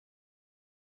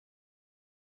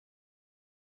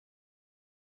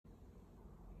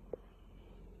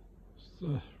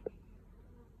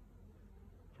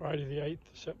Friday the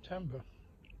 8th of September,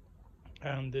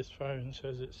 and this phone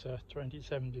says it's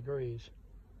 27 degrees.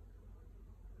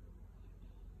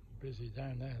 Busy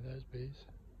down there, there's bees.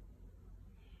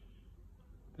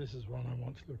 This is one I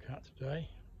want to look at today.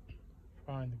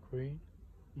 Find the queen,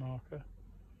 marker.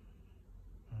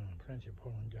 Plenty of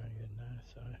pollen going in there,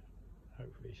 so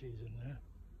hopefully she's in there.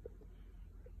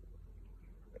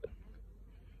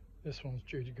 This one's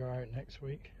due to go out next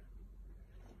week.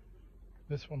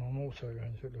 This one I'm also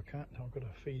going to look at. I've got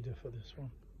a feeder for this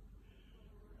one.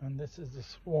 And this is the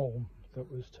swarm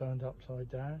that was turned upside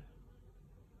down.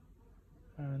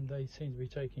 And they seem to be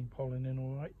taking pollen in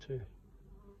all right too.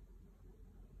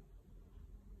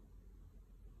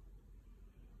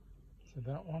 So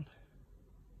that one.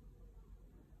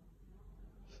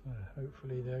 So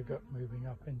hopefully they're moving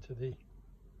up into the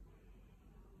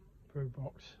brew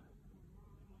box.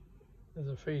 There's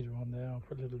a feeder on there. I'll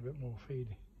put a little bit more feed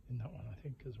in that one, I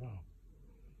think, as well.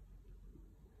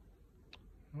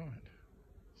 Right,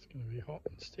 it's going to be hot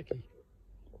and sticky.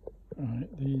 Right,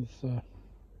 these.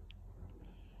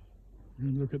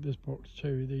 Look at this box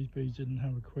too. These bees didn't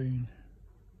have a queen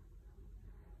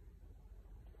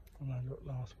when I looked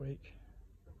last week.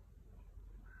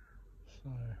 So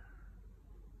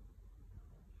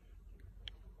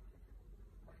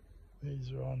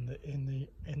these are on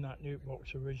in that new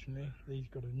box originally. These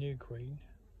got a new queen,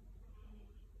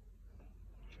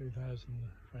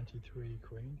 2023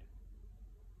 queen.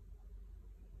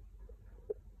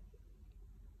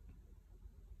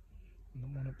 And the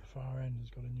one at the far end has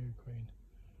got a new queen.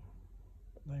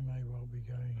 They may well be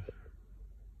going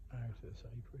out this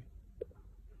April.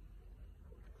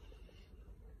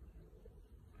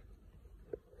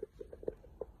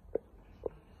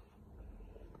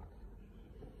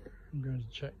 I'm going to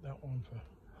check that one for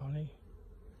honey.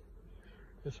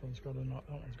 This one's got that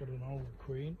one's got an old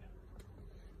queen.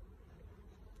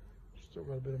 Still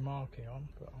got a bit of marking on,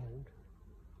 but old.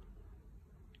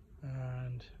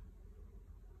 And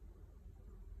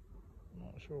I'm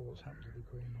not sure what's happened to the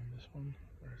queen on this one.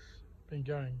 It's been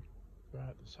going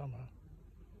throughout the summer.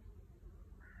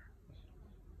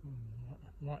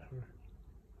 Might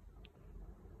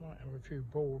have a few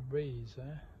bald bees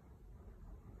there.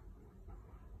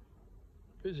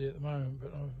 Busy at the moment,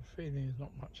 but I have a feeling there's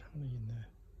not much honey in there.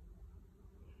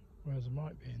 Whereas there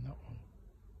might be in that one.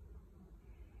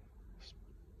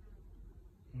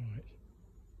 Right.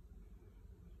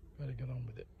 Better get on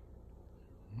with it.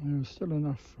 There's still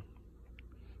enough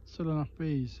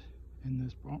bees in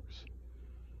this box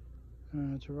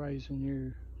to raise a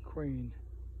new queen.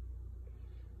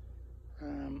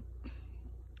 In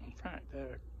fact,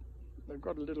 they've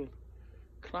got a little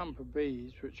clump of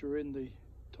bees which are in the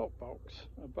top box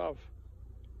above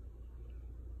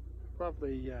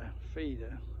the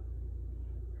feeder,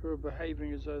 who are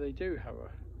behaving as though they do have a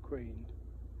queen.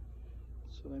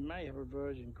 So they may have a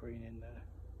virgin queen in there.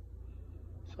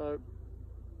 So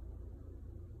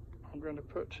I'm going to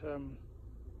put, well,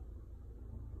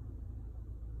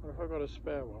 if I've got a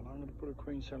spare one, I'm going to put a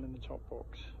queen cell in the top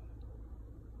box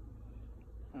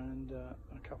and a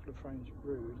couple of frames of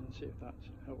brood and see if that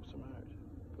helps them out.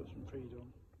 Put some feed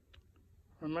on.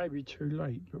 I may be too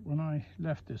late, but when I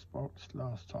left this box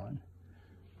last time,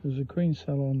 there's a queen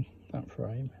cell on that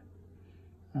frame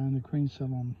and a queen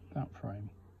cell on that frame.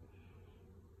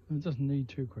 It doesn't need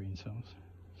two queen cells,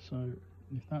 so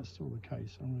if that's still the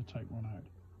case, I'm going to take one out.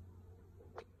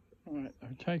 Alright,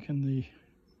 I've taken the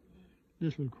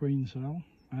little queen cell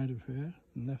out of here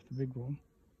and left the big one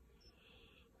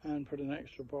and put an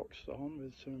extra box on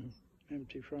with some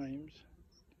empty frames,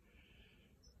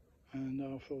 and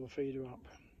I'll fill the feeder up.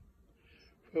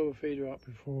 Fill the feeder up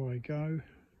before I go,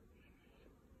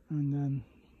 and then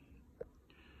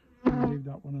I'll leave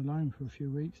that one alone for a few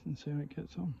weeks and see how it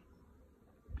gets on.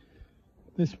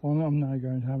 This one I'm now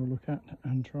going to have a look at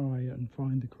and try and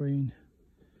find the queen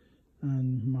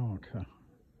and mark her.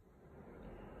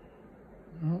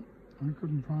 Oh, I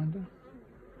couldn't find her.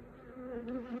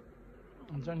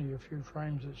 There's only a few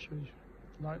frames that she's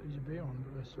likely to be on,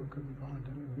 but I still couldn't find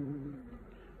her.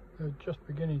 They're just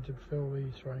beginning to fill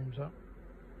these frames up.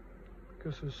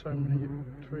 Because there's so many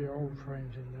 3 old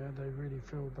frames in there, they really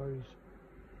filled those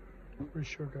with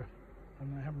sugar,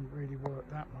 and they haven't really worked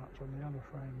that much on the other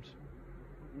frames.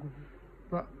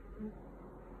 But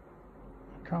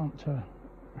I can't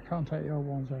take the old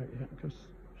ones out yet because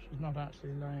she's not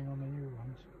actually laying on the new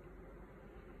ones,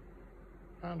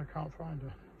 and I can't find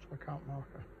her, so I can't mark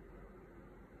her.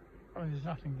 I mean, there's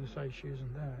nothing to say she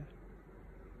isn't there.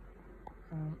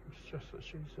 It's just that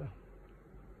she's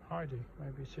hiding,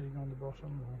 maybe sitting on the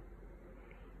bottom or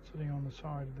sitting on the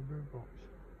side of the brood box.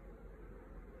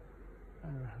 I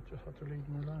just have to leave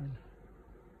them alone.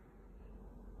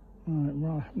 Right,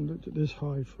 well, I haven't looked at this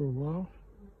hive for a while,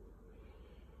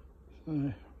 so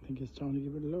I think it's time to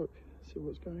give it a look, see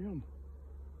what's going on.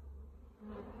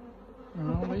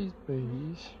 Now, these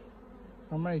bees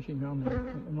are making honey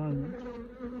at the moment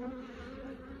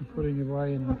and putting it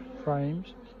away in the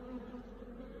frames.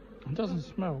 It doesn't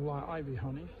smell like ivy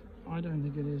honey. I don't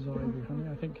think it is ivy honey.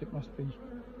 I think it must be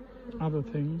other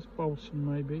things,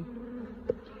 balsam maybe.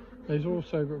 There's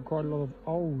also got quite a lot of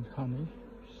old honey,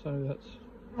 so that's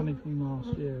honey from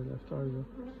last year left over.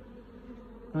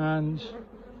 And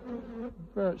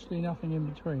virtually nothing in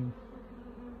between.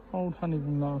 Old honey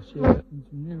from last year and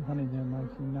some new honey they're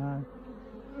making now,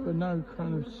 but no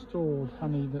kind of stored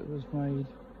honey that was made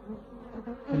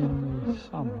in the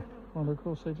summer. Well, of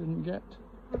course they didn't get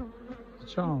the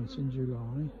chance in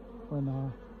July when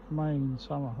our main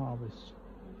summer harvest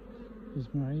is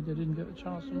made. They didn't get the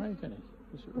chance to make any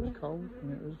because it was cold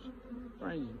and it was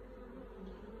raining.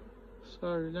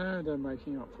 So now they're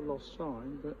making up for lost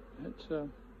time, but it's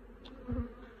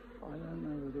I don't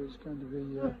know whether it's going to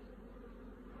be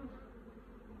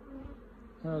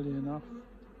early enough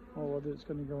or whether it's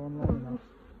going to go on long enough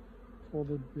for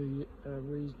there to be a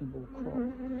reasonable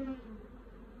crop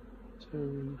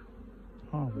to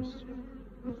harvest,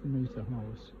 for me to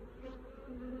harvest.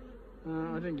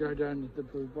 I didn't go down into the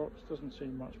blue box, doesn't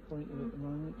seem much point in it at the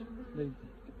moment. They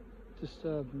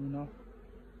disturb them enough.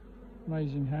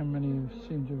 Amazing how many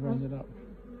seem to have ended up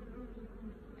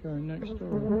going next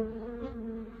door.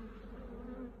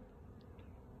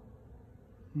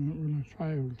 Well, I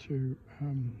failed to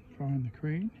find the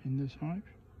queen in this hive,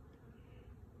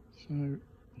 so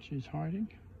she's hiding.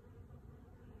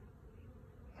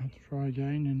 I'll have to try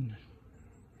again in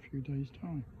a few days'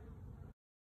 time.